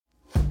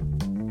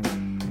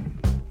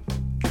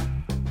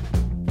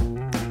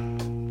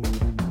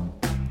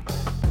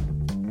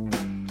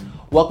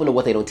Welcome to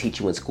What They Don't Teach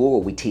You in School,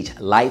 where we teach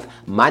life.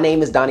 My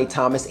name is Donnie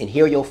Thomas, and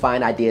here you'll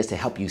find ideas to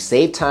help you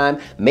save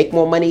time, make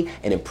more money,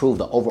 and improve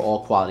the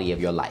overall quality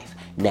of your life.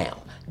 Now,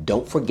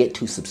 don't forget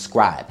to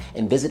subscribe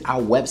and visit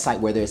our website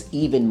where there's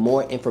even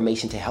more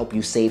information to help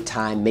you save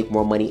time, make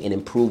more money, and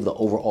improve the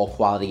overall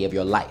quality of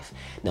your life.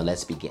 Now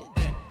let's begin.